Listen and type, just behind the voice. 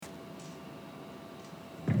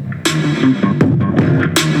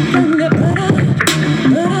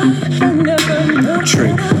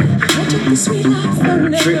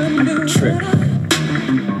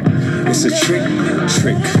Trick,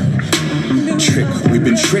 we've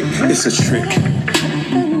been tricked, it's a trick.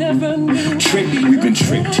 Trick, we've been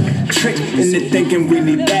tricked. Tricked into thinking we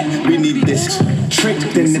need that, we need this.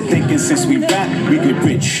 Tricked into thinking since we rap, we get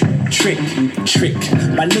rich. Trick,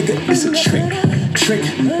 my nigga, it's a trick. Trick,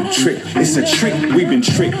 it's a trick, we've been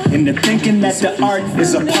tricked into thinking that the art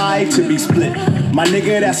is a pie to be split. My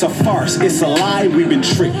nigga, that's a farce, it's a lie, we've been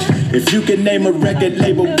tricked. If you can name a record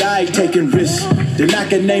label guy taking risks, then I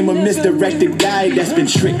can name a misdirected guy that's been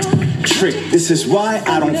tricked. This is why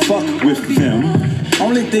I don't fuck with them.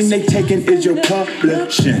 Only thing they taking is your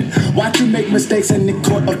publishing. Watch you make mistakes in the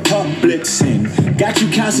court of public sin. Got you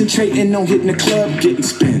concentrating on hitting the club, getting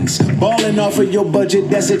spins. Balling off of your budget,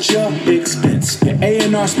 that's at your expense. Your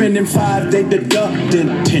A&R spending 5, they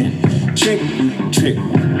deducting 10. Trick,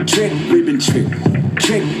 we've been tricked.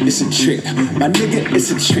 Trick, it's a trick. My nigga, it's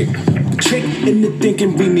a trick. Trick into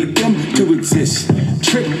thinking we need them to exist.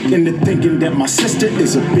 Trick into thinking that my sister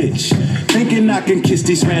is a bitch. Thinking I can kiss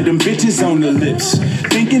these random bitches on the lips.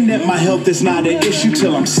 Thinking that my health is not an issue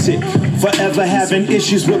till I'm sick. Forever having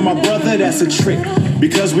issues with my brother, that's a trick.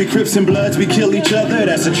 Because we Crips and Bloods, we kill each other,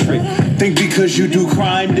 that's a trick. Think because you do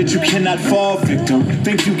crime that you cannot fall victim.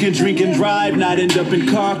 Think you can drink and drive, not end up in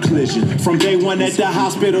car collision. From day one at the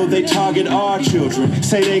hospital, they target our children.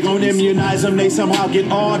 Say they gon' immunize them, they somehow get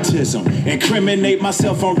autism. Incriminate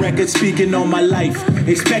myself on record, speaking on my life.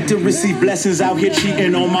 Expect to receive blessings out here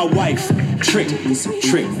cheating on my wife. Trick, it's a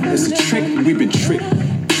trick, we've been tricked.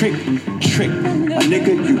 Trick, my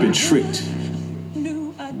nigga, you've been tricked.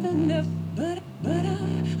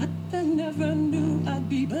 Never knew I'd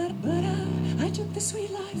be better. I took the sweet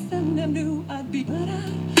life and I knew I'd be better.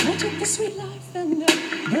 I took the sweet life and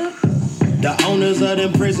the owners of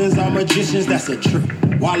them prisons are magicians, that's a trick.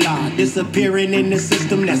 Voila, disappearing in the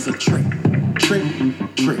system, that's a trick. Trick,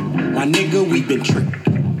 my nigga, we been tricked.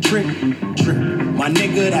 Trick, my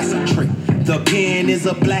nigga, that's a trick. The pen is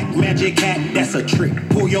a black magic hat, that's a trick.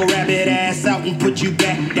 Pull your rabbit ass out and put you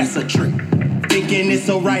back, that's a trick. Thinking it's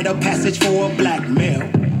a rite of passage for a black male.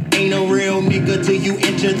 Ain't a real nigga till you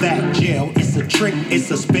enter that jail. It's a trick,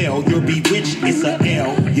 it's a spell. You're bewitched, it's a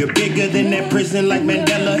L. You're bigger than that prison like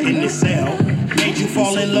Mandela in the cell. Made you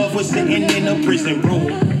fall in love with sitting in a prison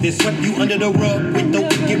room. Then swept you under the rug with the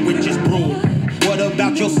wicked witch's broom. What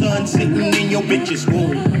about your son sitting in your bitch's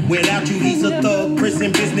womb? Without you, he's a thug.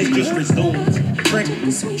 Prison business just resumes. Trick,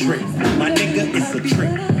 my nigga, it's a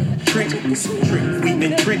trick. Trick, we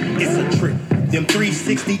been tricked, it's a trick. Them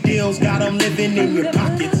 360 deals got them living in your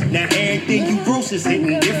pockets. Now everything you gross is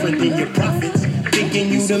hitting different than your profits. Thinking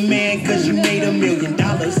you the man cause you made $1 million.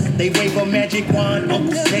 They wave a magic wand,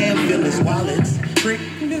 Uncle Sam fill his wallets. Trick,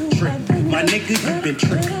 my nigga, you been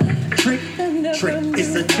tricked. Trick,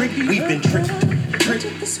 it's a trick, we been tricked. Trick,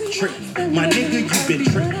 my nigga, you been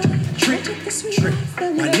tricked. Trick,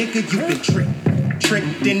 my nigga, you been tricked.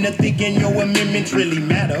 Tricked into thinking your amendments really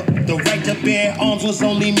matter. The right to bear arms was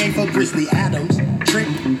only made for Grizzly Adams. Trick,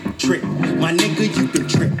 my nigga, you been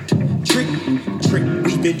tricked. Trick,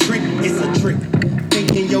 we been tricked, it's a trick.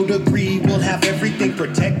 Thinking your degree will have everything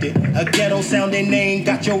protected. A ghetto sounding name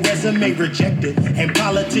got your resume rejected. And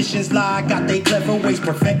politicians lie, got they clever ways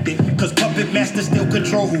perfected. Cause puppet masters still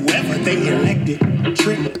control whoever they elected.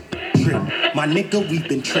 Trick, my nigga, we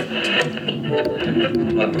been tricked. I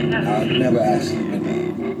never asked him my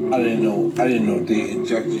name. I didn't know they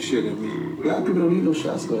injected shit in me. A lot of people don't need no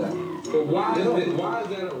shots for that. But why is that even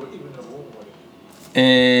a room?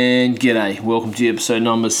 And g'day, welcome to episode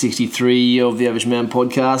number 63 of the Average Man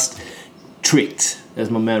podcast. Tricked. That's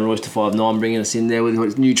my man Royster 59 bringing us in there with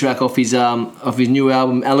his new track off his new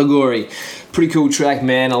album Allegory. Pretty cool track,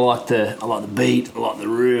 man. I like the beat. I like the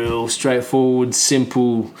real straightforward,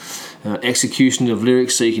 simple execution of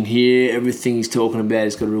lyrics, so you can hear everything he's talking about.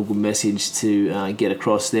 He's got a real good message to get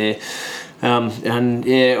across there. And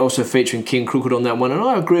yeah, also featuring King Crooked on that one. And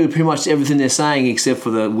I agree with pretty much everything they're saying, except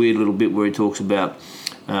for the weird little bit where he talks about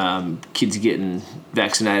kids getting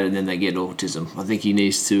vaccinated and then they get autism. I think he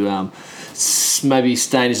needs to maybe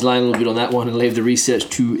stay in his lane a little bit on that one and leave the research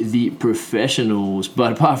to the professionals.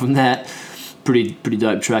 But apart from that, pretty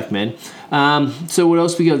dope track, man. So what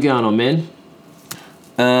else we got going on, man?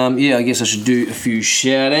 Yeah, I guess I should do a few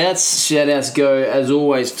shout-outs. Shout-outs go, as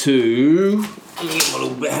always, to... Let me get my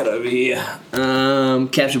little bat over here.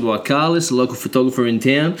 Captured by Carlos, a local photographer in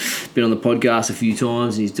town. Been on the podcast a few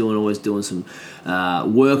times, and he's always doing some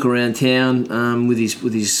work around town with his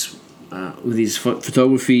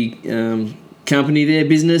photography company there,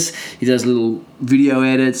 business. He does little video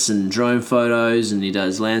edits and drone photos, and he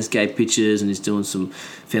does landscape pictures, and he's doing some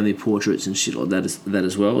family portraits and shit like that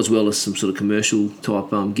as well as some sort of commercial type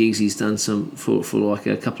gigs. He's done some for like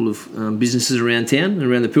a couple of businesses around town,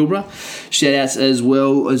 around the Pilbara. Shout outs as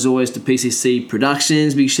well as always to PCC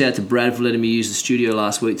Productions. Big shout out to Brad for letting me use the studio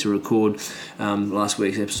last week to record last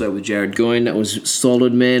week's episode with Jared Goyne. That was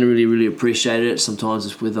solid, man. Really, really appreciated it. Sometimes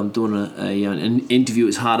it's with I'm doing an interview,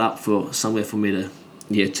 it's hard up for somewhere for me to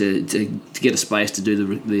get a space to do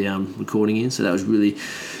the recording in. So that was really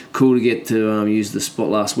cool to get to use the spot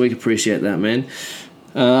last week. Appreciate that, man.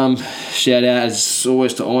 Shout out as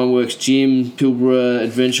always to Ironworks Gym, Pilbara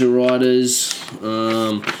Adventure Riders,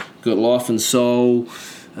 got Life and Soul.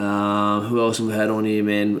 Who else have we had on here,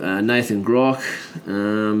 man? Nathan Grock.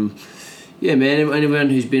 Yeah, man, anyone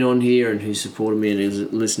who's been on here and who's supported me and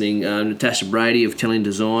is listening, Natasha Brady of Telling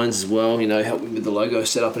Designs as well, helped me with the logo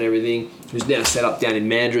setup and everything, who's now set up down in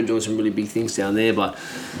Mandurah doing some really big things down there. But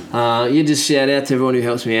just shout out to everyone who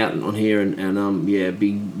helps me out on here, and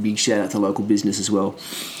big shout out to local business as well.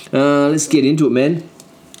 Let's get into it, man.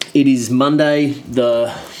 It is Monday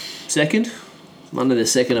the 2nd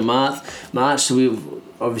of March, so we're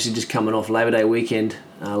obviously just coming off Labor Day weekend,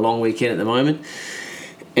 long weekend at the moment.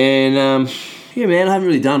 And man, I haven't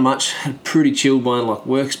really done much. Had a pretty chilled one. Like,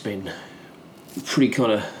 work's been pretty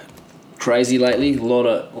kind of crazy lately. A lot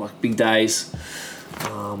of like big days,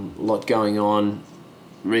 a lot going on.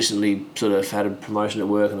 Recently, sort of had a promotion at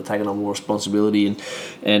work and I've taken on more responsibility.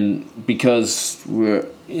 And because we're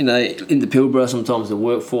in the Pilbara, sometimes the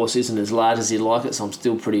workforce isn't as large as you'd like it. So I'm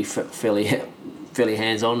still pretty fairly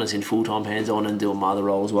hands-on, as in full-time hands-on, and doing my other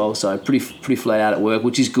role as well. So pretty flat out at work,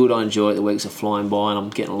 which is good. I enjoy it. The weeks are flying by and I'm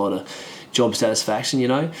getting a lot of job satisfaction,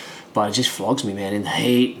 But it just flogs me, man, in the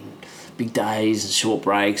heat, and big days and short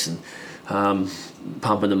breaks, and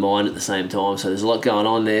pumping the mind at the same time. So there's a lot going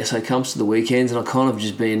on there. So it comes to the weekends and I've kind of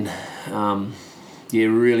just been,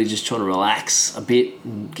 really just trying to relax a bit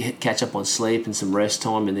and catch up on sleep and some rest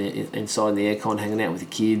time inside in the aircon, hanging out with the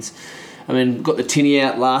kids. I mean, got the tinny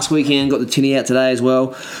out last weekend, got the tinny out today as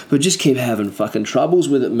well, but just keep having fucking troubles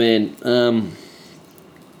with it, man.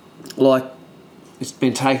 It's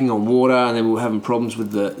been taking on water, and then we were having problems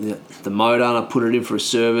with the motor, and I put it in for a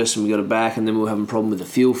service, and we got it back, and then we were having a problem with the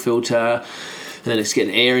fuel filter, and then it's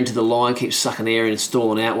getting air into the line, keeps sucking air in and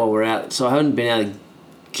stalling out while we're out. So I haven't been able to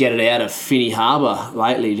get it out of Finney Harbour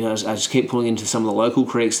lately. I just keep pulling into some of the local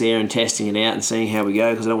creeks there and testing it out and seeing how we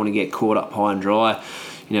go, because I don't want to get caught up high and dry,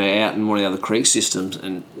 out in one of the other creek systems.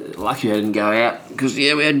 And lucky I didn't go out, because we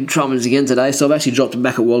had troubles again today. So I've actually dropped him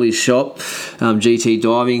back at Wally's shop, GT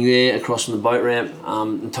Diving there across from the boat ramp,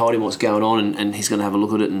 and told him what's going on, and he's going to have a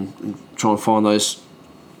look at it and try and find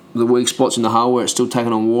the weak spots in the hull where it's still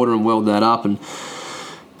taking on water and weld that up, and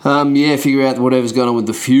figure out whatever's going on with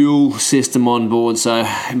the fuel system on board. So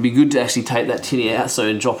it'd be good to actually take that tinny out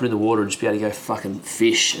and drop it in the water and just be able to go fucking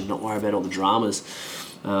fish and not worry about all the dramas.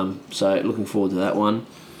 So looking forward to that one.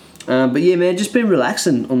 But yeah, man, just been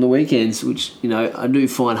relaxing on the weekends, which, I do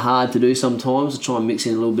find hard to do sometimes. I try and mix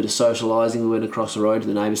in a little bit of socialising. We went across the road to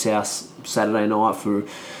the neighbour's house Saturday night for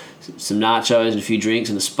some nachos and a few drinks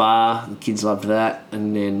and a spa. The kids loved that.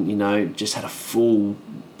 And then, just had a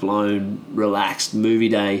full-blown, relaxed movie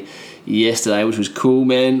day yesterday, which was cool,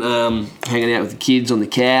 man. Hanging out with the kids on the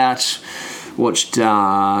couch. Watched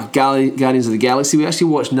Guardians of the Galaxy. We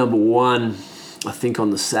actually watched number 1, I think,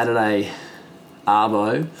 on the Saturday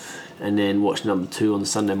Arvo, and then watched number 2 on the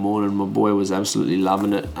Sunday morning. My boy was absolutely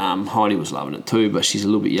loving it. Heidi was loving it too, but she's a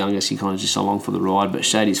little bit younger. She kind of just along for the ride, but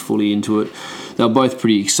Shady's fully into it. They were both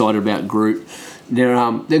pretty excited about Groot. They're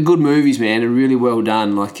good movies, man. They're really well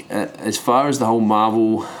done. Like, as far as the whole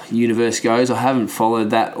Marvel universe goes, I haven't followed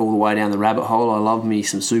that all the way down the rabbit hole. I love me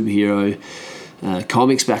some superhero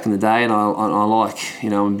comics back in the day, and I like,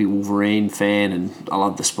 I'm a big Wolverine fan, and I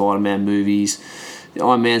love the Spider-Man movies. The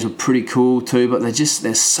Iron Mans were pretty cool too, but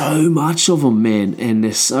there's so much of them, man, and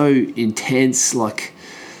they're so intense. Like,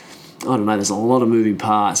 I don't know, there's a lot of moving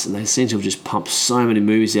parts, and they seem to have just pumped so many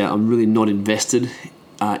movies out. I'm really not invested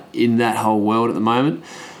in that whole world at the moment,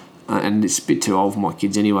 and it's a bit too old for my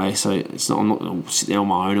kids anyway. So I'm not going to sit there on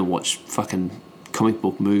my own and watch fucking comic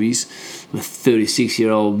book movies. I'm a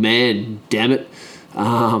 36-year-old man, damn it.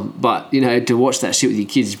 But to watch that shit with your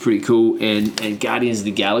kids is pretty cool. And Guardians of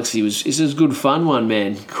the Galaxy was a good fun one,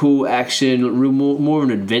 man. Cool action, more of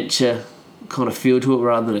an adventure kind of feel to it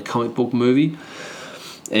rather than a comic book movie.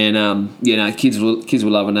 And kids were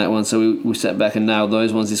loving that one. So we sat back and nailed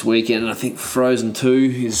those ones this weekend. And I think Frozen 2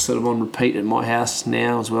 is sort of on repeat at my house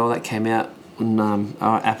now as well. That came out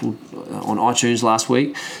Apple on iTunes last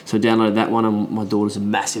week, so I downloaded that one. And my daughter's a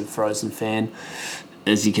massive Frozen fan,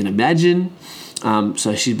 as you can imagine.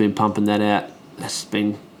 So she's been pumping that out. That's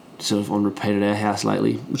been sort of on repeat at our house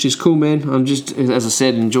lately, which is cool, man. I'm just, as I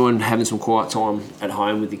said, enjoying having some quiet time at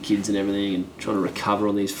home with the kids and everything, and trying to recover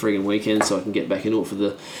on these friggin' weekends so I can get back into it for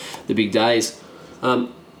the big days. I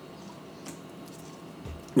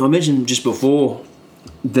mentioned just before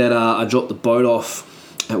that I dropped the boat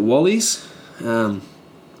off at Wally's,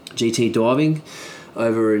 GT Diving,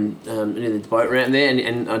 over in near the boat ramp there,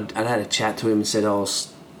 and I'd had a chat to him and said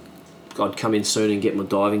I'd come in soon and get my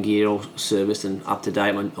diving gear all serviced and up to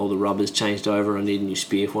date, all the rubbers changed over. I need a new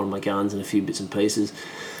spear for one of my guns and a few bits and pieces.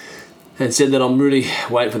 And said that I'm really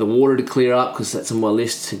waiting for the water to clear up, because that's on my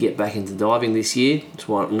list to get back into diving this year. It's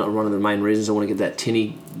one of the main reasons I want to get that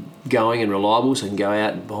tinny going and reliable, so I can go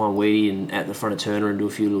out behind Weedy and at the front of Turner and do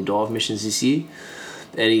a few little dive missions this year.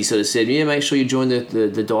 And he sort of said, yeah, make sure you join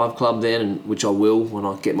the dive club then, and which I will when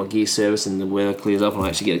I get my gear serviced and the weather clears up and I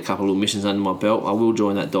actually get a couple of little missions under my belt. I will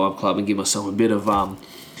join that dive club and give myself a bit of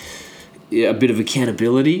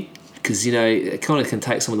accountability, because it kind of can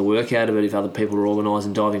take some of the work out of it if other people are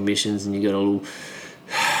organising diving missions and you got a little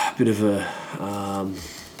bit of a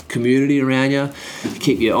community around you,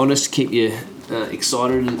 keep you honest, keep you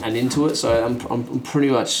excited and into it. So I'm pretty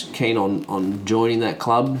much keen on joining that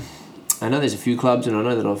club. I know there's a few clubs, and I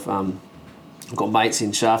know that I've got mates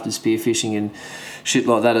in shafted spearfishing and shit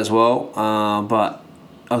like that as well. But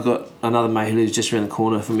I've got another mate who lives just around the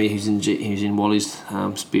corner from me who's in Wally's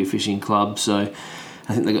spearfishing club. So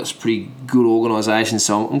I think they've got some pretty good organisation.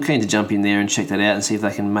 So I'm keen to jump in there and check that out and see if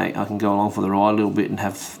I can go along for the ride a little bit and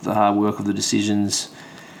have the hard work of the decisions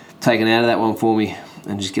taken out of that one for me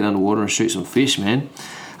and just get underwater and shoot some fish, man.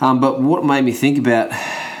 But what made me think about...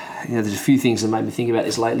 there's a few things that made me think about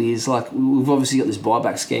this lately. Is like, we've obviously got this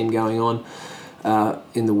buyback scheme going on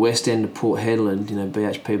in the west end of Port Hedland.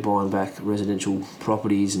 BHP buying back residential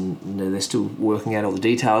properties, and they're still working out all the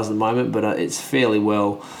details at the moment. But it's fairly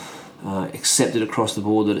well accepted across the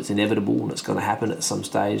board that it's inevitable and it's going to happen at some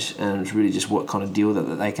stage. And it's really just what kind of deal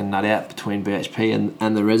that they can nut out between BHP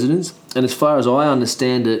and the residents. And as far as I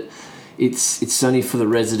understand it, it's only for the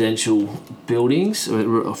residential buildings,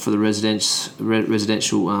 or for the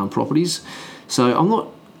residential properties. So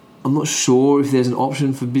I'm not sure if there's an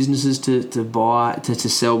option for businesses to buy to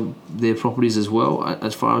sell their properties as well.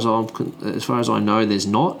 As far as I know, there's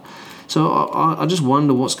not. So I just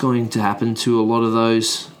wonder what's going to happen to a lot of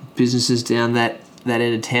those businesses down that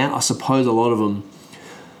end of town. I suppose a lot of them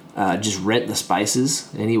just rent the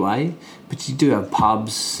spaces anyway, but you do have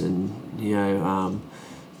pubs and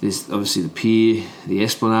there's obviously the pier, the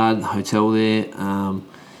Esplanade, the hotel there.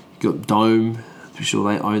 You've got Dome, I'm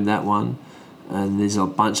sure they own that one. And there's a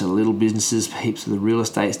bunch of little businesses, heaps of the real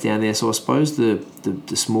estates down there. So I suppose the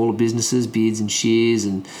smaller businesses, Beards and Shears,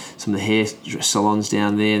 and some of the hair salons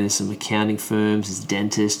down there, there's some accounting firms, there's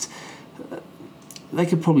dentists. They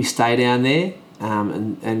could probably stay down there.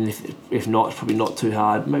 And if not, it's probably not too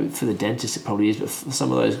hard. Maybe for the dentist it probably is, but for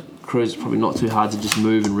some of those crews it's probably not too hard to just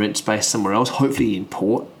move and rent space somewhere else, hopefully in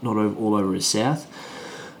Port, not all over the south.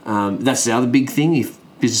 That's the other big thing. If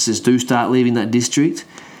businesses do start leaving that district,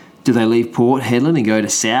 do they leave Port Hedland and go to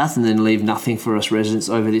south and then leave nothing for us residents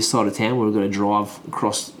over this side of town where we've got to drive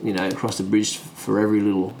across the bridge for every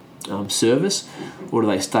little service? Or do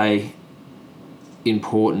they stay in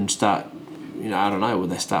Port and start, I don't know, would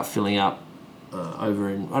they start filling up over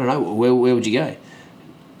in, I don't know, where would you go?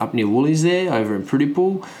 Up near Woolies there, over in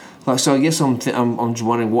Prettypool? So I guess I'm just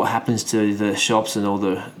wondering what happens to the shops and all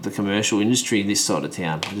the commercial industry in this side of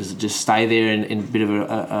town. Does it just stay there in a bit of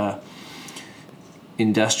a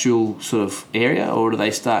industrial sort of area, or do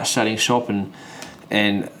they start shutting shop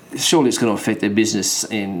and surely it's going to affect their business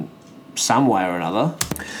in some way or another?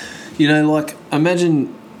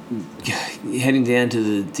 Imagine heading down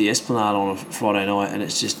to the Esplanade on a Friday night and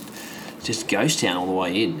it's just ghost town all the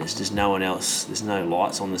way in. There's just no one else. There's no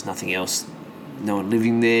lights on. There's nothing else. No one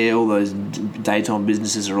living there. All those daytime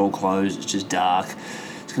businesses are all closed. It's just dark.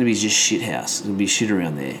 It's going to be just shit house. There'll be shit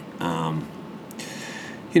around there.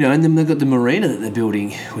 And then they've got the marina that they're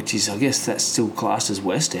building, which is, I guess, that's still classed as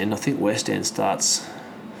West End. I think West End starts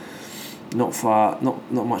not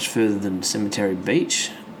much further than Cemetery Beach,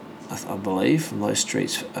 I believe, from those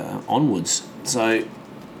streets onwards. So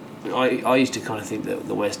I used to kind of think that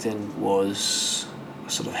the West End was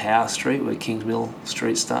sort of Howe Street, where Kingsmill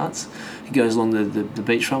Street starts. It goes along the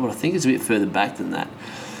beachfront, but I think it's a bit further back than that.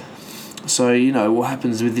 So, what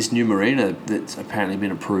happens with this new marina that's apparently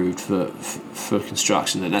been approved for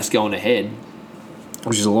construction, that's going ahead,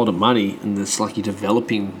 which is a lot of money, and it's like you're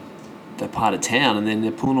developing part of town, and then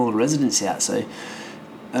they're pulling all the residents out. So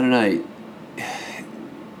I don't know.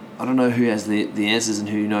 I don't know who has the answers and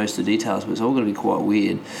who knows the details, but it's all going to be quite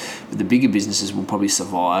weird. But the bigger businesses will probably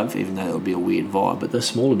survive, even though it'll be a weird vibe. But the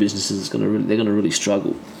smaller businesses, they're going to really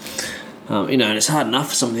struggle. And it's hard enough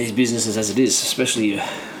for some of these businesses as it is, especially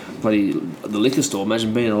the liquor store.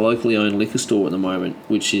 Imagine being a locally owned liquor store at the moment,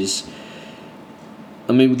 which is,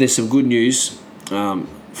 I mean, there's some good news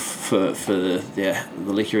for the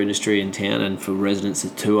liquor industry in town and for residents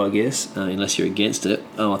too, I guess, unless you're against it.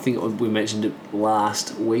 I think we mentioned it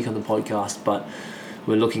last week on the podcast, but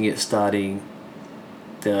we're looking at starting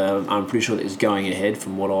I'm pretty sure that it's going ahead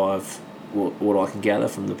from what I can gather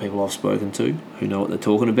from the people I've spoken to who know what they're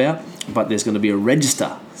talking about. But there's going to be a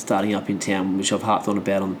register starting up in town, which I've harped on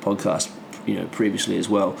about on the podcast, previously as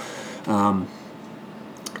well. And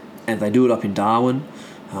they do it up in Darwin.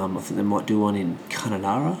 I think they might do one in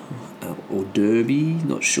Kununurra or Derby,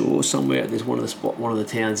 not sure. Somewhere there's one of the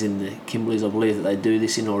towns in the Kimberleys, I believe, that they do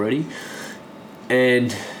this in already.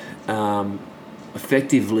 And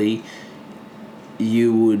effectively,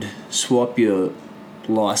 you would swap your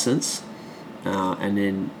license, and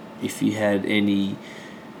then if you had any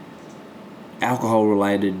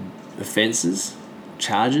alcohol-related offences,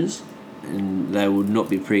 charges, and they would not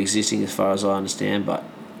be pre-existing as far as I understand, but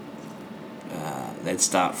they'd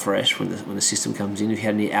start fresh when the system comes in. If you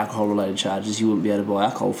had any alcohol-related charges, you wouldn't be able to buy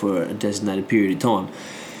alcohol for a designated period of time,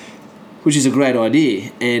 which is a great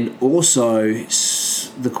idea. And also,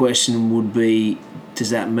 the question would be,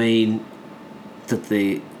 does that mean that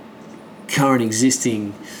the current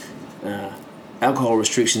existing alcohol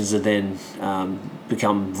restrictions are then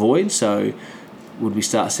become void? So would we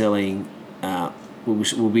start selling...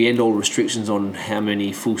 Will we end all restrictions on how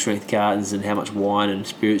many full-strength cartons and how much wine and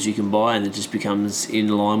spirits you can buy, and it just becomes in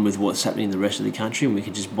line with what's happening in the rest of the country, and we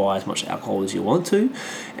can just buy as much alcohol as you want to?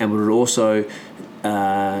 And would it also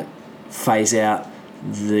phase out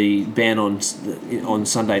the ban on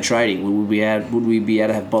Sunday trading? Would we be able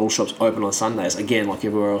to have bottle shops open on Sundays again, like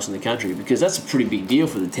everywhere else in the country? Because that's a pretty big deal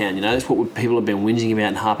for the town. That's what people have been whinging about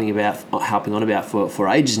and harping on about for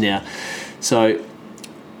ages now. So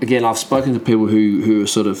again, I've spoken to people who are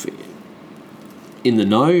sort of in the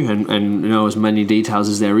know and know as many details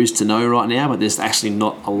as there is to know right now, but there's actually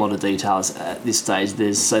not a lot of details at this stage.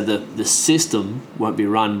 So the system won't be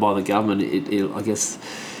run by the government. I guess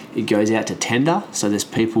it goes out to tender. So there's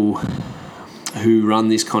people who run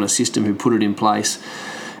this kind of system who put it in place,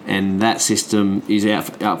 and that system is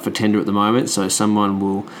out for tender at the moment. So someone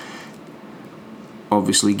will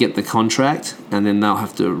obviously get the contract, and then they'll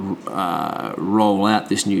have to roll out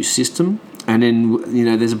this new system. And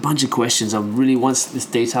then there's a bunch of questions. Once this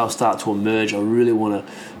detail starts to emerge, I really want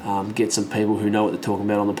to get some people who know what they're talking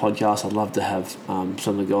about on the podcast. I'd love to have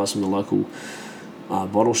some of the guys from the local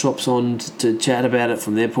bottle shops on to chat about it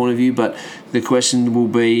from their point of view. But the question will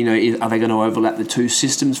be, are they going to overlap the two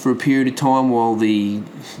systems for a period of time while the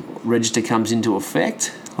register comes into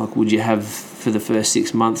effect? Like, would you have, for the first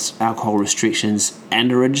 6 months, alcohol restrictions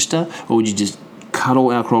and a register, or would you just cut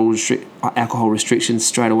all alcohol restrictions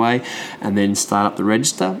straight away and then start up the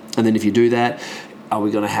register? And then if you do that, are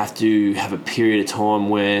we going to have a period of time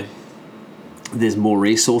where there's more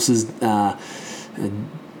resources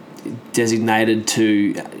designated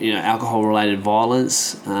to alcohol-related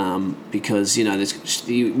violence? Because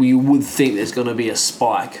you would think there's going to be a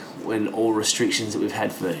spike when all restrictions that we've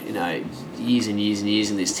had for years and years and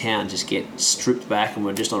years in this town just get stripped back, and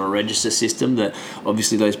we're just on a register system. That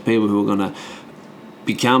obviously those people who are going to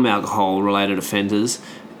become alcohol-related offenders,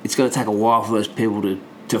 it's going to take a while for those people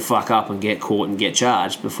to fuck up and get caught and get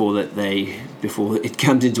charged before it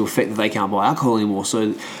comes into effect that they can't buy alcohol anymore.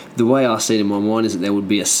 So the way I see it in my mind is that there would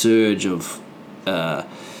be a surge of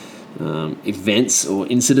events or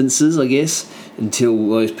incidences, I guess, until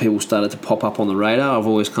those people started to pop up on the radar. I've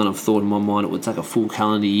always kind of thought in my mind it would take a full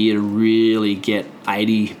calendar year to really get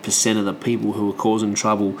 80% of the people who are causing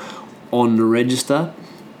trouble on the register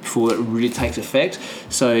before it really takes effect.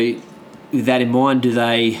 So with that in mind, do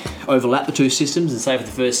they overlap the two systems and say for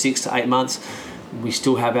the first 6 to 8 months we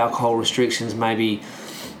still have alcohol restrictions, maybe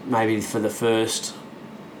for the first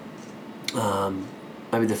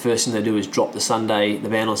maybe the first thing they do is drop the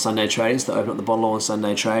ban on Sunday trading, so they open up the bottle on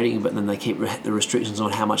Sunday trading, but then they keep the restrictions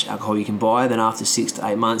on how much alcohol you can buy. Then after 6 to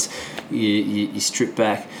 8 months, you strip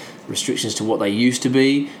back restrictions to what they used to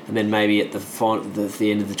be, and then maybe at the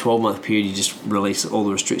end of the 12-month period, you just release all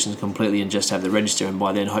the restrictions completely and just have the register. And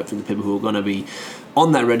by then, hopefully, the people who are going to be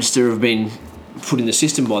on that register have been put in the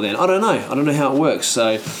system by then. I don't know how it works.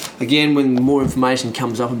 So again, when more information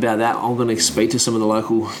comes up about that, I'm going to speak to some of the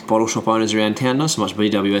local bottle shop owners around town. Not so much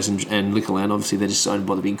BWS and Liquorland, obviously they're just owned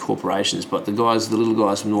by the big corporations, but the little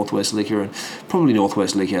guys from Northwest Liquor and probably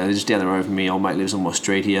Northwest Liquor, they're just down the road from me. Old mate lives on my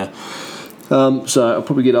street here. So I'll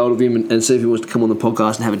probably get hold of him and see if he wants to come on the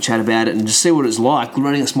podcast and have a chat about it and just see what it's like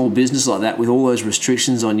running a small business like that with all those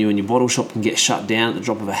restrictions on you, and your bottle shop can get shut down at the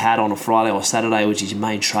drop of a hat on a Friday or Saturday, which is your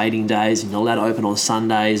main trading days, and you're allowed to open on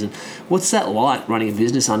Sundays. And what's that like, running a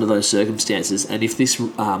business under those circumstances? And if this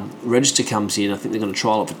register comes in, I think they're going to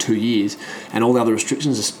trial it for 2 years, and all the other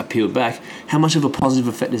restrictions are peeled back, how much of a positive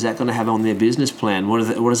effect is that going to have on their business plan? What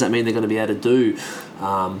does that mean they're going to be able to do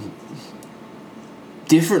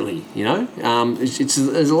differently?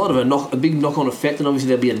 There's a lot of a big knock-on effect, and obviously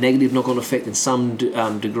there'll be a negative knock-on effect in some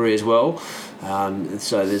degree as well.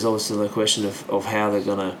 So there's also the question of how they're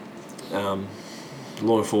going to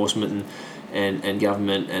law enforcement and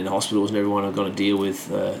government and hospitals and everyone are going to deal with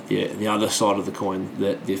the other side of the coin,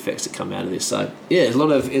 the effects that come out of this. So yeah,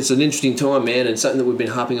 it's an interesting time, man, and something that we've been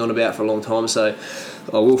harping on about for a long time. So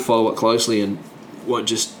I will follow it closely and won't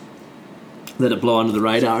just let it blow under the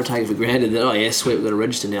radar or take it for granted that, oh yeah, sweet, we've got to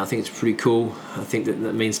register now. I think it's pretty cool. I think that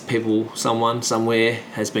means someone somewhere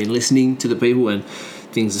has been listening to the people, and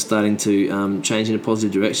things are starting to change in a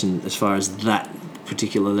positive direction as far as that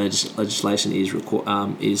particular legislation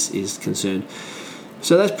is concerned.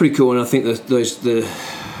 So that's pretty cool, and I think that the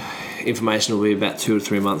information will be about 2 or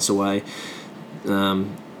 3 months away,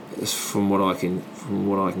 from what I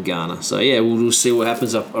can garner. So yeah, we'll see what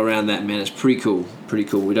happens up around that, man. It's pretty cool.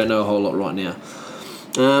 We don't know a whole lot right now.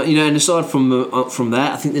 And aside from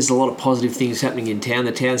that, I think there's a lot of positive things happening in town.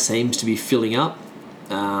 The town seems to be filling up.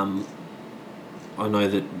 I know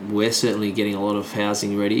that we're certainly getting a lot of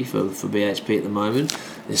housing ready for BHP at the moment.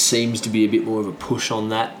 There seems to be a bit more of a push on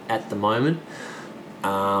that at the moment.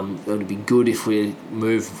 It would be good if we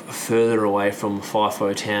move further away from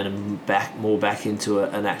FIFO town and back into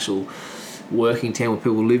an actual working town where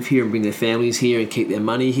people live here and bring their families here and keep their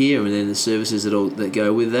money here, and then the services that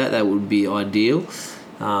go with that would be ideal.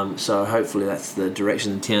 So hopefully that's the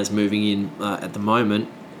direction the town's moving in at the moment.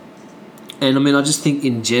 And I mean, I just think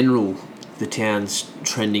in general the town's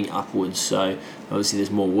trending upwards. So obviously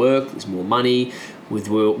there's more work, there's more money. With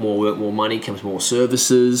more work, more money comes more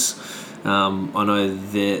services. I know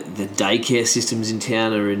the daycare systems in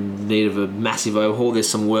town are in need of a massive overhaul. There's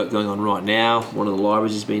some work going on right now. One of the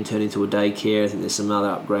libraries has been turned into a daycare. I think there's some other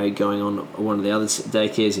upgrade going on at one of the other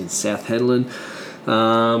daycares in South Hedland.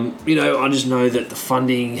 I just know that the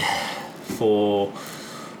funding for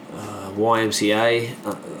YMCA,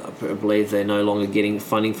 I believe they're no longer getting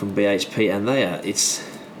funding from BHP, and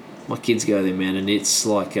my kids go there, man, and it's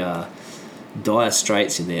like dire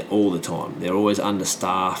straits in there all the time. They're always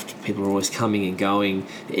understaffed. People are always coming and going.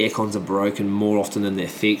 The aircons are broken more often than they're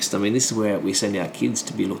fixed. I mean, this is where we send our kids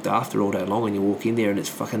to be looked after all day long, and you walk in there and it's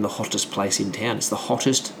fucking the hottest place in town. It's the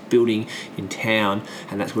hottest building in town,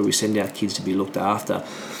 and that's where we send our kids to be looked after.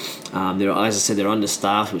 As I said, they're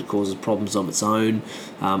understaffed, which causes problems of its own.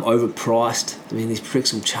 Overpriced. I mean, these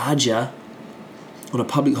pricks will charge you on a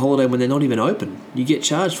public holiday when they're not even open. You get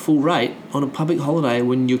charged full rate on a public holiday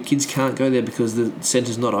when your kids can't go there because the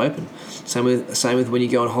centre's not open. Same with when you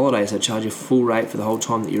go on holidays. They charge you full rate for the whole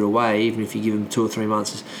time that you're away, even if you give them 2 or 3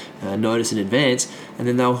 months notice in advance, and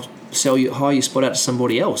then they'll hire your spot out to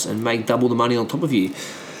somebody else and make double the money on top of you.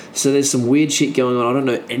 So there's some weird shit going on. I don't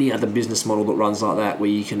know any other business model that runs like that, where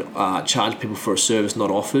you can charge people for a service not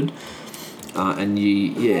offered, and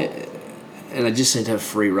they just seem to have a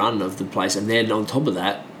free run of the place. And then on top of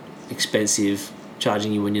that, expensive,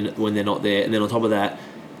 charging you when they're not there. And then on top of that,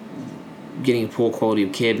 getting a poor quality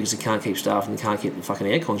of care because they can't keep staff and they can't keep the fucking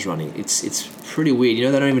aircons running. It's pretty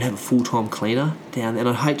weird. They don't even have a full-time cleaner down there. And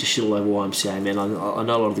I hate to shit all over YMCA, man. I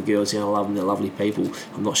know a lot of the girls here. I love them. They're lovely people.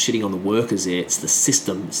 I'm not shitting on the workers there. It's the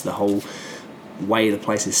system. It's the whole way the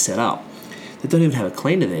place is set up. They don't even have a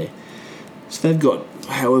cleaner there. So they've got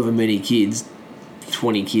however many kids,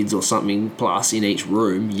 20 kids or something plus in each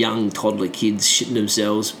room, young toddler kids shitting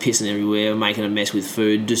themselves, pissing everywhere, making a mess with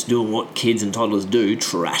food, just doing what kids and toddlers do,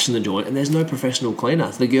 trashing the joint, and there's no professional cleaner.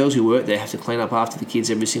 The girls who work there have to clean up after the kids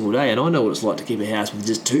every single day, and I know what it's like to keep a house with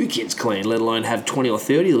just 2 kids clean, let alone have 20 or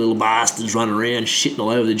 30 little bastards running around shitting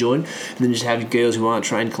all over the joint, and then just have girls who aren't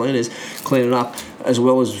trained cleaners cleaning up as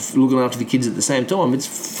well as looking after the kids at the same time. It's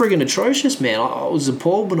friggin' atrocious, man. I was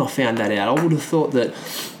appalled when I found that out. I would have thought that,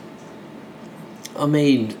 I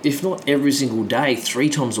mean, if not every single day, 3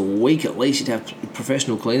 times a week at least, you'd have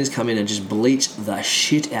professional cleaners come in and just bleach the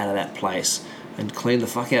shit out of that place and clean the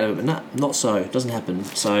fuck out of it. But no, not so. It doesn't happen.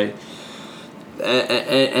 So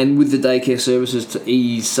and with the daycare services to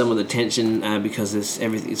ease some of the tension because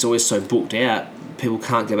it's always so booked out. People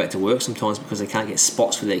can't go back to work sometimes because they can't get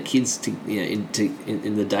spots for their kids to in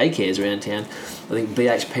the daycares around town. I think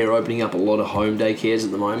BHP are opening up a lot of home daycares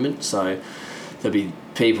at the moment, so there'll be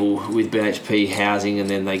people with BHP housing, and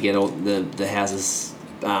then they get all the houses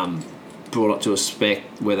brought up to a spec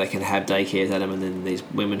where they can have daycares at them, and then these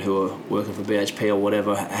women who are working for BHP or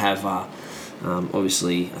whatever have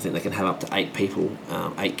obviously I think they can have up to 8 people,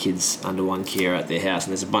 8 kids under one care at their house,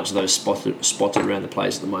 and there's a bunch of those spotted around the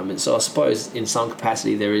place at the moment. So I suppose in some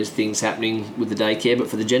capacity there is things happening with the daycare, but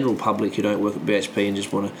for the general public who don't work at BHP and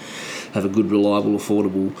just want to have a good, reliable,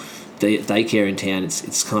 affordable daycare in town,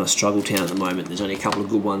 it's kind of struggle town at the moment. There's only a couple of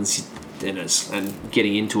good ones, and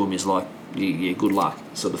getting into them is like, yeah, good luck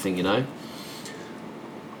sort of thing, you know.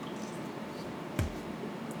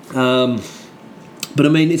 But I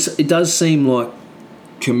mean, it does seem like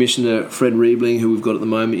Commissioner Fred Riebling, who we've got at the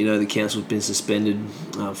moment, you know, the council's been suspended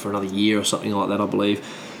for another year or something like that, I believe.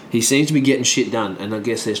 He seems to be getting shit done, and I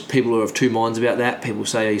guess there's people who have two minds about that. People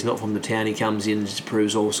say he's not from the town, he comes in and just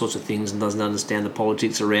approves all sorts of things and doesn't understand the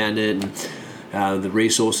politics around it, and the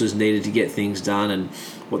resources needed to get things done, and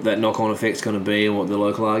what that knock-on effect's going to be, and what the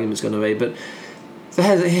local argument's going to be. But they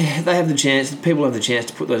have the chance, people have the chance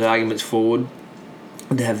to put those arguments forward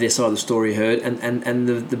and to have their side of the story heard, and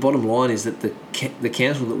the bottom line is that the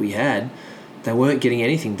council that we had, they weren't getting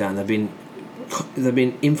anything done. They've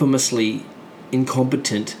been infamously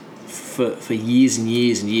incompetent for years and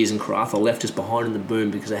years and years, and Karratha left us behind in the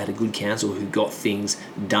boom because they had a good council who got things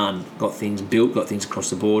done, got things built, got things across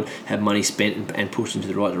the board, had money spent and pushed into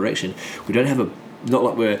the right direction. We don't have not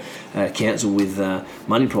like we're a council with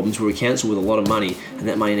money problems. We're a council with a lot of money, and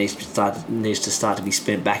that money needs to start to be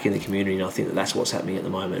spent back in the community, and I think that's what's happening at the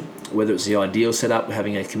moment. Whether it's the ideal setup,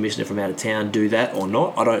 having a commissioner from out of town do that or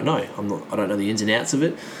not, I don't know. I don't know the ins and outs of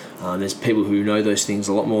it. There's people who know those things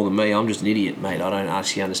a lot more than me. I'm just an idiot, mate. I don't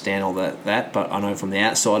actually understand all that, but I know from the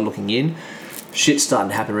outside looking in, shit's starting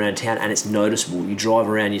to happen around town, and it's noticeable. You drive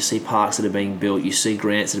around, you see parks that are being built, you see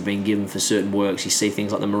grants that are being given for certain works, you see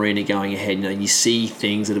things like the marina going ahead, you see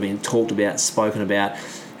things that are being talked about, spoken about,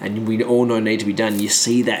 and we all know need to be done. You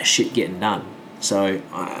see that shit getting done. So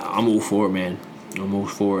I'm all for it, man. I'm all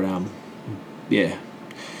for it. Yeah.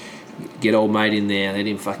 Get old mate in there, let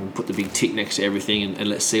him fucking put the big tick next to everything, and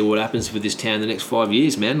let's see what happens with this town in the next 5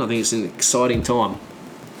 years, man. I think it's an exciting time.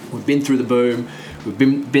 We've been through the boom, we've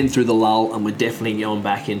been through the lull, and we're definitely going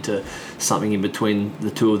back into something in between the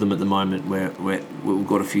two of them at the moment where we've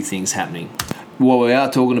got a few things happening. While we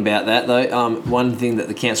are talking about that, though, one thing that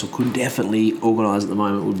the council could definitely organise at the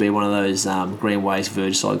moment would be one of those green waste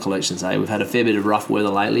verge side collections. We've had a fair bit of rough weather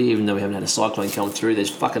lately, even though we haven't had a cyclone come through. There's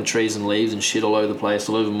fucking trees and leaves and shit all over the place,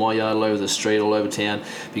 all over my yard, all over the street, all over town.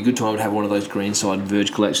 It'd be a good time to have one of those green side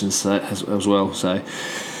verge collections as well. So,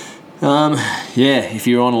 if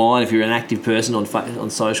you're online, if you're an active person on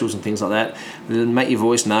socials and things like that, then make your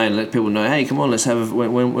voice known and let people know, hey, come on, let's have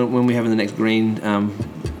when we're having the next green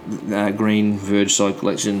verge side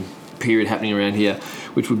collection period happening around here,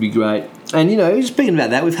 which would be great. And speaking about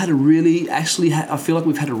that, we've had I feel like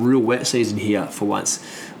we've had a real wet season here for once.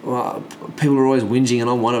 Well, people are always whinging, and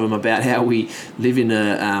I'm one of them, about how we live in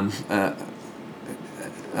a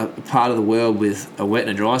part of the world with a wet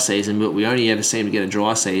and a dry season, but we only ever seem to get a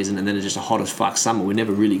dry season, and then it's just a hot as fuck summer. We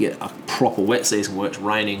never really get a proper wet season where it's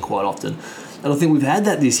raining quite often, and I think we've had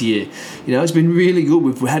that this year. It's been really good.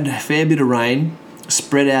 We've had a fair bit of rain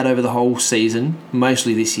spread out over the whole season,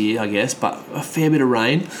 mostly this year, I guess, but a fair bit of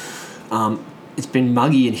rain. It's been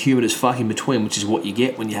muggy and humid as fuck in between, which is what you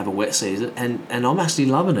get when you have a wet season, and I'm actually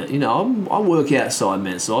loving it. I work outside,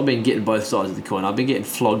 man, so I've been getting both sides of the coin. I've been getting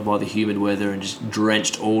flogged by the humid weather and just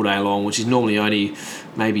drenched all day long, which is normally only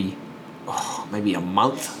maybe a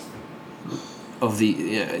month of the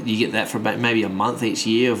you get that for about maybe a month each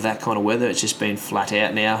year of that kind of weather. It's just been flat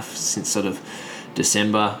out now since sort of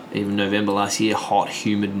December, even November last year, hot,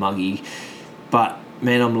 humid, muggy. But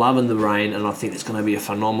man, I'm loving the rain, and I think it's going to be a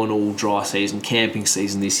phenomenal dry season, camping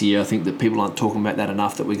season this year. I think that people aren't talking about that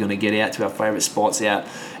enough, that we're going to get out to our favourite spots out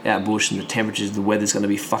bush, and the temperatures, the weather's going to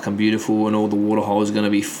be fucking beautiful, and all the water holes are going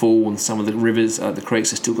to be full, and some of the rivers, the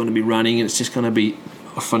creeks are still going to be running, and it's just going to be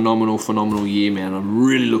a phenomenal year, man. I'm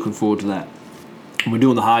really looking forward to that. And we're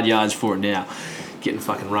doing the hard yards for it now, getting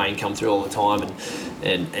fucking rain come through all the time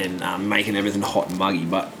and making everything hot and muggy.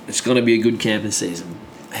 But it's going to be a good camping season,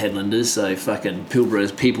 Headlanders, so fucking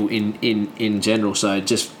Pilbara's people in general. So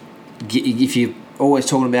just if you always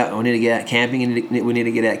talking about, I need to get out camping and we need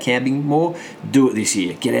to get out camping more. Do it this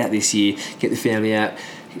year. Get out this year. Get the family out.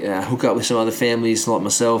 Hook up with some other families like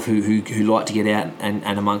myself who like to get out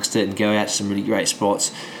and amongst it and go out to some really great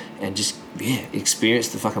spots and just, experience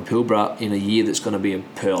the fucking Pilbara in a year that's going to be a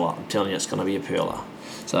pearler. I'm telling you, it's going to be a pearler.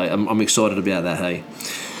 So I'm excited about that, hey.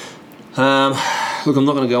 Look, I'm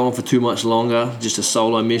not going to go on for too much longer. Just a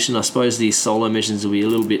solo mission. I suppose these solo missions will be a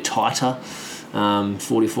little bit tighter.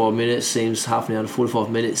 45 minutes seems, half an hour to 45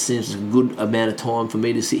 minutes seems a good amount of time for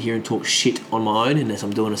me to sit here and talk shit on my own unless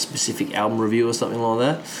I'm doing a specific album review or something like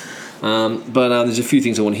that. But there's a few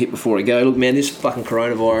things I want to hit before I go. Look, man, this fucking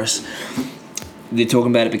coronavirus, they're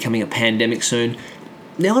talking about it becoming a pandemic soon.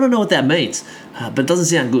 Now, I don't know what that means, but it doesn't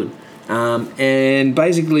sound good. And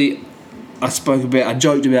basically, I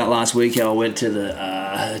joked about last week how I went to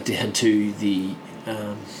down to the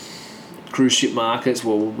cruise ship markets.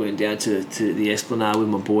 Well, we went down to the Esplanade with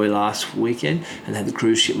my boy last weekend and had the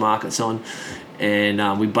cruise ship markets on.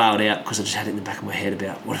 And we bailed out because I just had it in the back of my head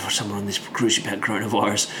about what if someone on this cruise ship had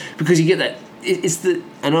coronavirus. Because you get that,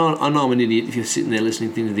 I know I'm an idiot. If you're sitting there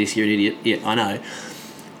listening to this, you're an idiot. Yeah, I know.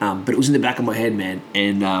 But it was in the back of my head, man.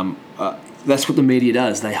 And that's what the media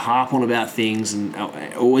does. They harp on about things, and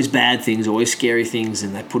always bad things, always scary things,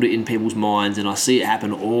 and they put it in people's minds. And I see it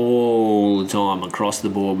happen all the time across the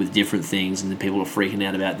board with different things, and the people are freaking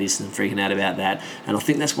out about this and freaking out about that. And I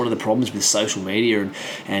think that's one of the problems with social media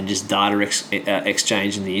and just data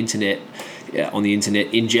exchange and the internet. On the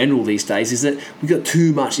internet in general these days, is that we've got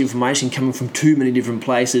too much information coming from too many different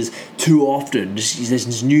places too often. There's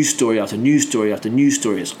this news story after news story after news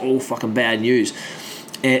story. It's all fucking bad news.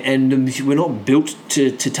 And we're not built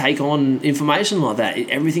to take on information like that.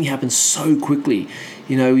 Everything happens so quickly.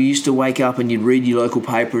 You know, you used to wake up and you'd read your local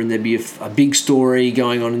paper and there'd be a big story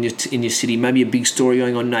going on in your city, maybe a big story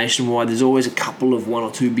going on nationwide. There's always a couple of one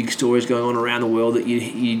or two big stories going on around the world that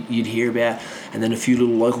you'd hear about, and then a few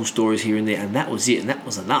little local stories here and there, and that was it, and that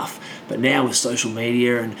was enough. But now with social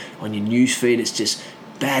media and on your news feed, it's just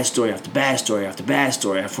bad story after bad story after bad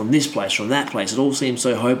story from this place, from that place. It all seems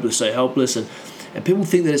so hopeless, so helpless, and people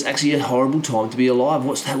think that it's actually a horrible time to be alive.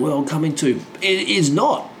 What's that world coming to? It is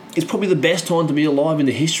not. It's probably the best time to be alive in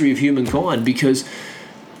the history of humankind, because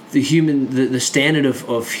the standard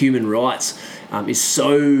of human rights is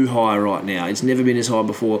so high right now. It's never been as high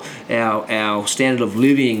before. Our standard of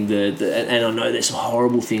living, and I know there's some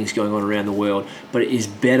horrible things going on around the world, but it is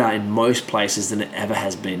better in most places than it ever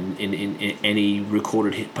has been in any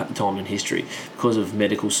recorded time in history, because of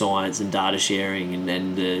medical science and data sharing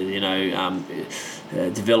and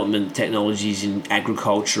development technologies in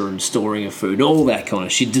agriculture and storing of food, all that kind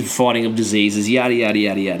of shit, fighting of diseases, yada, yada,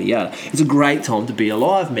 yada, yada, yada. It's a great time to be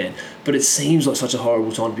alive, man. But it seems like such a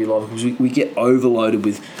horrible time to be alive because we get overloaded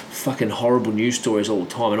with fucking horrible news stories all the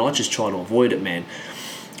time, and I just try to avoid it, man.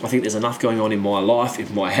 I think there's enough going on in my life,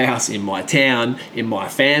 in my house, in my town, in my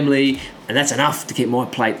family, and that's enough to keep my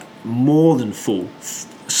plate more than full.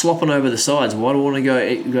 Slopping over the sides. Why do I want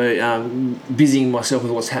to go busying myself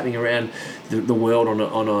with what's happening around the world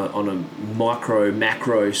on a micro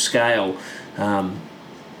macro scale?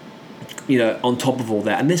 On top of all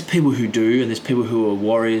that, and there's people who do, and there's people who are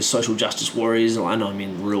warriors, social justice warriors, and I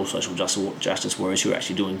mean real social justice warriors who are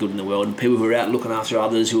actually doing good in the world, and people who are out looking after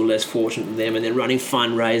others who are less fortunate than them, and they're running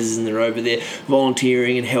fundraisers, and they're over there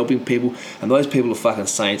volunteering and helping people, and those people are fucking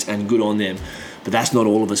saints, and good on them. But that's not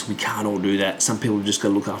all of us. We can't all do that. Some people just got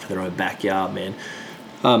to look after their own backyard, man.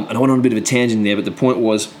 And I went on a bit of a tangent there, but the point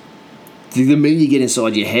was, the media get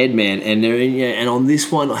inside your head, man, and on this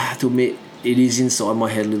one, I have to admit, it is inside my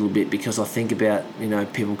head a little bit, because I think about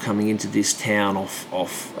people coming into this town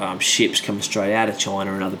off ships coming straight out of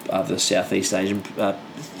China and other Southeast Asian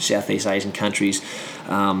countries,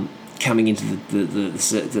 coming into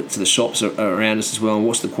the shops around us as well. And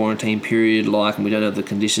what's the quarantine period like? And we don't know the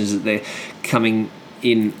conditions that they're coming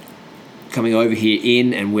over here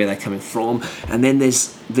in, and where they're coming from. And then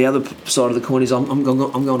there's the other side of the coin is I'm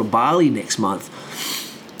going to Bali next month.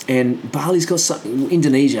 And Bali's got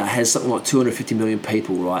Indonesia has something like 250 million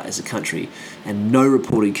people, right, as a country, and no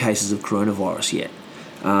reported cases of coronavirus yet.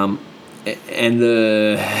 And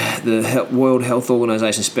the World Health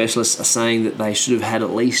Organization specialists are saying that they should have had at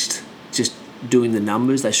least, just doing the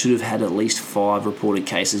numbers, they should have had at least 5 reported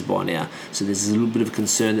cases by now. So there's a little bit of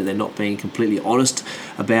concern that they're not being completely honest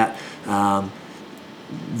about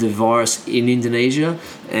the virus in Indonesia,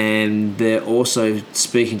 and they're also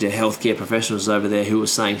speaking to healthcare professionals over there who are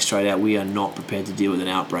saying straight out, we are not prepared to deal with an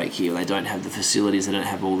outbreak here. They don't have the facilities, they don't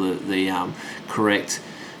have all the correct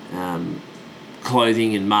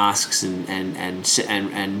clothing and masks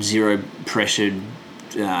and zero pressured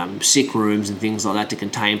sick rooms and things like that to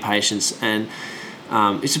contain patients. And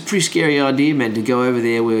it's a pretty scary idea, man, to go over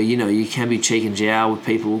there where, you know, you can be cheek and jowl with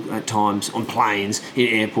people at times on planes, in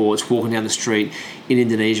airports, walking down the street, in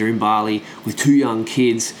Indonesia, in Bali, with 2 young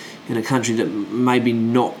kids in a country that may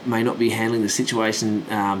not be handling the situation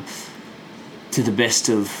to the best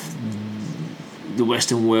of the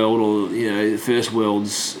Western world or, you know, the first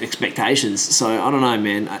world's expectations. So I don't know,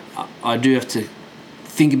 man. I do have to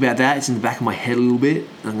think about that. It's in the back of my head a little bit.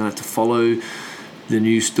 I'm going to have to follow the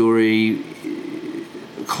news story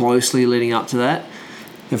closely leading up to that.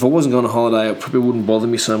 If I wasn't going on holiday, it probably wouldn't bother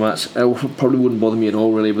me so much. It probably wouldn't bother me at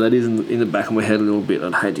all, really, but that is in the back of my head a little bit.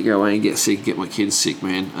 I'd hate to go away and get sick, get my kids sick,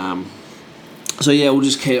 man. So yeah, I'll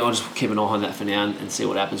just keep an eye on that for now and see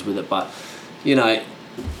what happens with it. But, you know,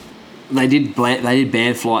 they did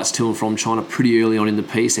ban flights to and from China pretty early on in the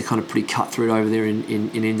piece. They're kind of pretty cutthroat over there in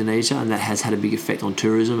Indonesia, and that has had a big effect on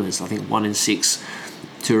tourism. It's, I think, 1 in 6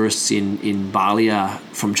 tourists in Bali are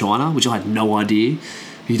from China, which I had no idea.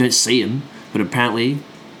 You don't see them, but apparently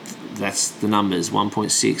that's the numbers. 1 in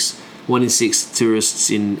 6 tourists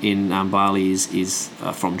in Bali is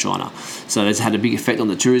from China. So it's had a big effect on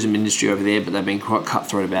the tourism industry over there, but they've been quite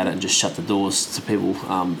cutthroat about it and just shut the doors to people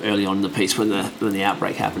early on in the piece when the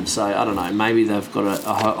outbreak happened. So I don't know, maybe they've got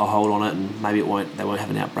a hold on it, and maybe they won't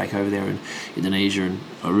have an outbreak over there in Indonesia, and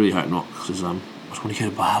I really hope not, because I just want to go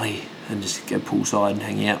to Bali and just go poolside and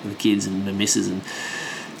hang out with the kids and the missus and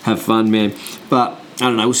have fun, man. But I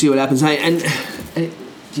don't know, we'll see what happens. Hey, and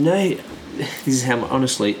you know, this is how,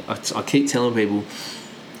 honestly, I keep telling people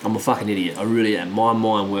I'm a fucking idiot. I really am. My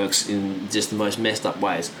mind works in just the most messed up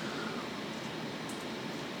ways.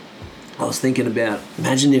 I was thinking about,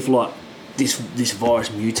 imagine if like this virus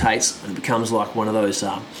mutates and it becomes like one of those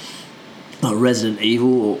like Resident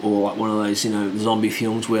Evil or like one of those, you know, zombie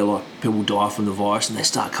films where like people die from the virus and they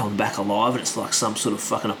start coming back alive, and it's like some sort of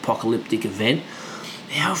fucking apocalyptic event.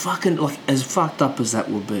 How fucking, like, as fucked up as that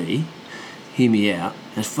would be, hear me out,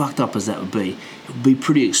 as fucked up as that would be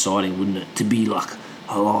pretty exciting, wouldn't it? To be like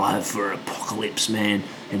alive for an apocalypse, man,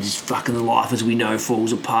 and just fucking the life as we know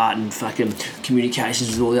falls apart, and fucking communications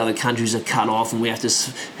with all the other countries are cut off, and we have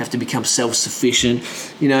to become self-sufficient,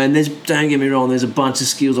 you know. And don't get me wrong, there's a bunch of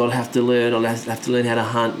skills I'd have to learn. I'd have to learn how to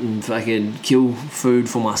hunt and fucking kill food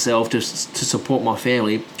for myself to support my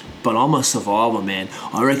family. But I'm a survivor, man.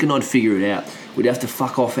 I reckon I'd figure it out. We'd have to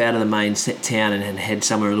fuck off out of the main town and head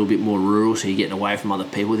somewhere a little bit more rural, so you're getting away from other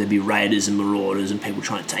people. There'd be raiders and marauders and people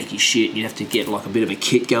trying to take your shit. You'd have to get like a bit of a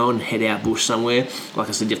kit going and head out bush somewhere. Like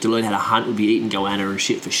I said, you have to learn how to hunt. We'd be eating goanna and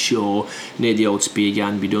shit for sure. Need the old spear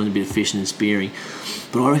gun, be doing a bit of fishing and spearing.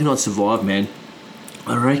 But I reckon I'd survive, man.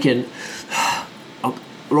 I reckon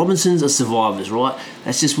Robinsons are survivors, right?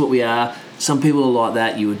 That's just what we are. Some people are like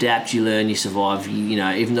that. You adapt, you learn, you survive. You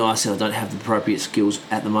know, even though I said I don't have the appropriate skills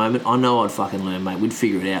at the moment, I know I'd fucking learn, mate. We'd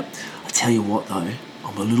figure it out. I tell you what, though,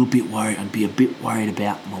 I'm a little bit worried. I'd be a bit worried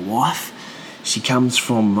about my wife. She comes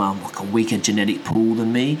from like a weaker genetic pool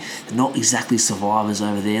than me. They're not exactly survivors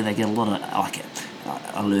over there. They get a lot of like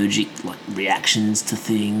allergic like reactions to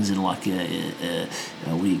things and like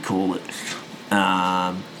what do you call it?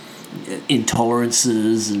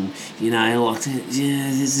 Intolerances, and you know, like, yeah,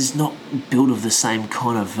 this is not built of the same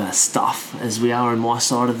kind of stuff as we are on my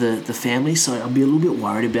side of the family, so I'll be a little bit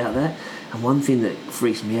worried about that. And one thing that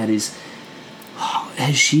freaks me out is,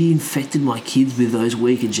 has she infected my kids with those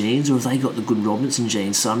weaker genes, or have they got the good Robinson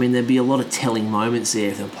genes? So I mean, there'd be a lot of telling moments there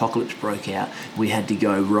if the apocalypse broke out. We had to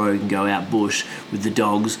go rogue and go out bush with the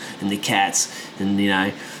dogs and the cats, and you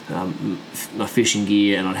know, my fishing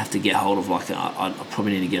gear, and I'd have to get hold of like I'd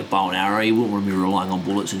probably need to get a bow and arrow. You wouldn't want to be relying on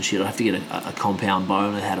bullets and shit. I'd have to get a compound bow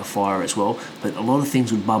and how to fire as well. But a lot of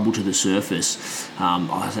things would bubble to the surface.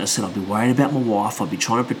 As I said, I'd be worried about my wife. I'd be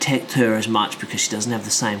trying to protect her as much because she doesn't have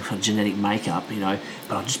the same kind of genetic makeup, you know.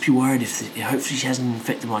 But I'd just be worried if hopefully she hasn't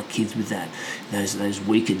infected my kids with those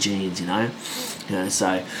weaker genes, you know. So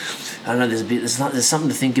I don't know. There's something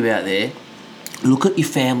to think about there. Look at your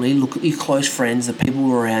family, look at your close friends, the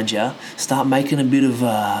people around you. Start making a bit of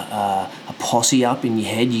a posse up in your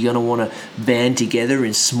head. You're going to want to band together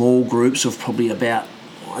in small groups of probably about,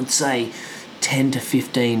 I'd say, 10 to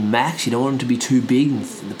 15 max. You don't want them to be too big and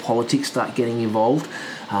the politics start getting involved.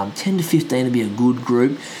 10 to 15 would be a good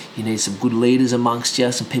group. You need some good leaders amongst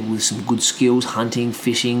you, some people with some good skills. Hunting,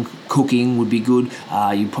 fishing, cooking would be good.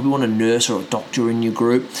 You probably want a nurse or a doctor in your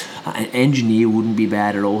group. An engineer wouldn't be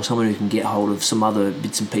bad at all. Someone who can get hold of some other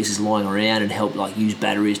bits and pieces lying around and help like use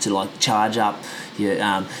batteries to like charge up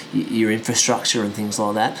your infrastructure and things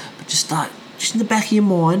like that. But just in the back of your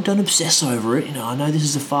mind, don't obsess over it. You know, I know this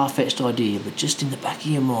is a far-fetched idea, but just in the back of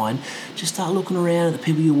your mind, just start looking around at the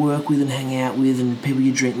people you work with and hang out with and people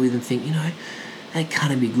you drink with and think, you know, that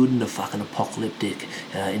can't be good in a fucking apocalyptic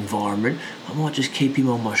environment. I might just keep him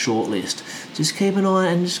on my short list. Just keep an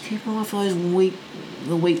eye for those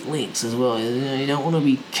weak links as well. You don't want to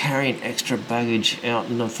be carrying extra baggage out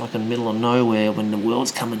in the fucking middle of nowhere when the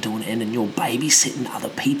world's coming to an end and you're babysitting other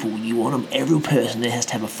people. You want them, every person there has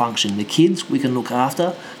to have a function. The kids we can look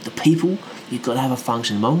after, the people, you've got to have a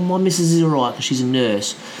function. My missus is alright because she's a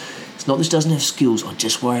nurse. It's not that she doesn't have skills. I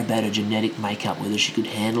just worry about her genetic makeup, whether she could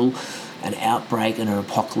handle an outbreak and an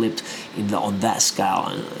apocalypse on that scale.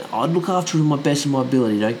 And I'd look after her to my best of my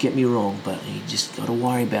ability, don't get me wrong, but you just got to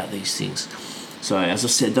worry about these things. So as I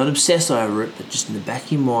said, don't obsess over it, but just in the back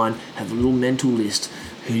of your mind, have a little mental list.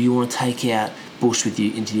 Who do you want to take out bush with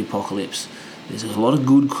you into the apocalypse? There's a lot of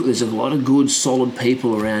good, solid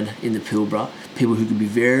people around in the Pilbara. People who could be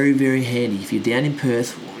very, very handy. If you're down in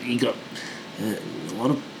Perth, you got a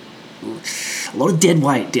lot of dead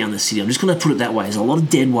weight down the city. I'm just going to put it that way. There's a lot of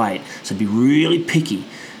dead weight, so be really picky.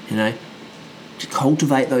 To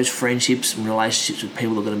cultivate those friendships and relationships with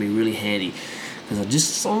people that are going to be really handy. Because I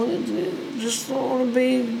just don't want to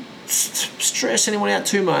be stress anyone out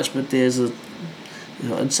too much, but there's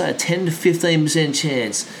I'd say a 10 to 15%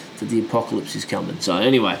 chance that the apocalypse is coming. So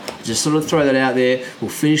anyway, just sort of throw that out there. We'll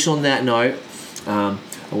finish on that note. I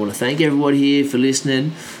want to thank everybody here for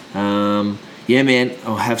listening. Yeah, man,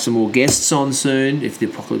 I'll have some more guests on soon if the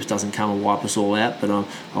apocalypse doesn't come and wipe us all out, but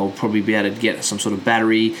I'll probably be able to get some sort of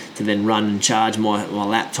battery to then run and charge my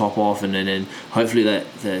laptop off, and then hopefully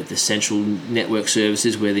the central network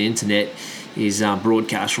services where the internet is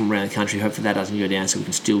broadcast from around the country, hopefully that doesn't go down so we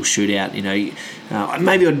can still shoot out.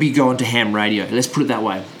 Maybe I'd be going to ham radio, let's put it that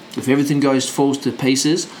way. If everything falls to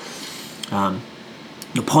pieces, the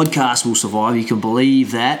podcast will survive. You can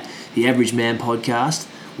believe that. The Average Man Podcast,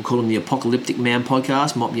 we'll call them the Apocalyptic Man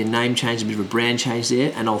Podcast. Might be a name change, a bit of a brand change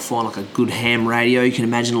there, and I'll find like a good ham radio. You can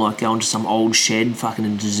imagine like going to some old shed, fucking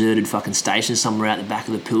in a deserted fucking station somewhere out the back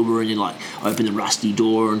of the Pilbara, and you like open the rusty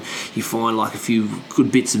door and you find like a few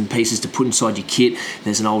good bits and pieces to put inside your kit.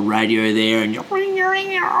 There's an old radio there, and you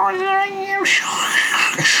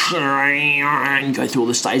go through all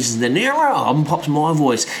the stations, and then up pops my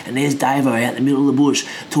voice, and there's Davo out in the middle of the bush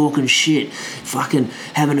talking shit, fucking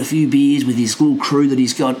having a few beers with his little crew that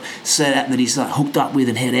he's got set up, that he's hooked up with,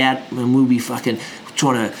 and head out, and we'll be fucking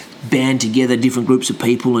trying to band together different groups of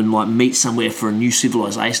people and like meet somewhere for a new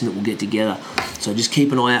civilization that we'll get together. So just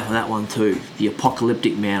keep an eye out for that one too. The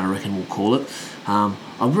Apocalyptic Man, I reckon we'll call it.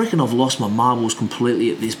 I reckon I've lost my marbles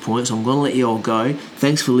completely at this point, so I'm going to let you all go.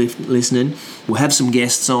 Thanks for listening. We'll have some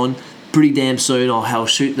guests on pretty damn soon. I'll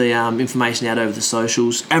shoot the information out over the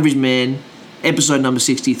socials. Average Man, episode number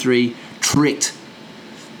 63, Tricked.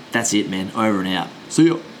 That's it, man. Over and out. See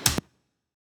ya.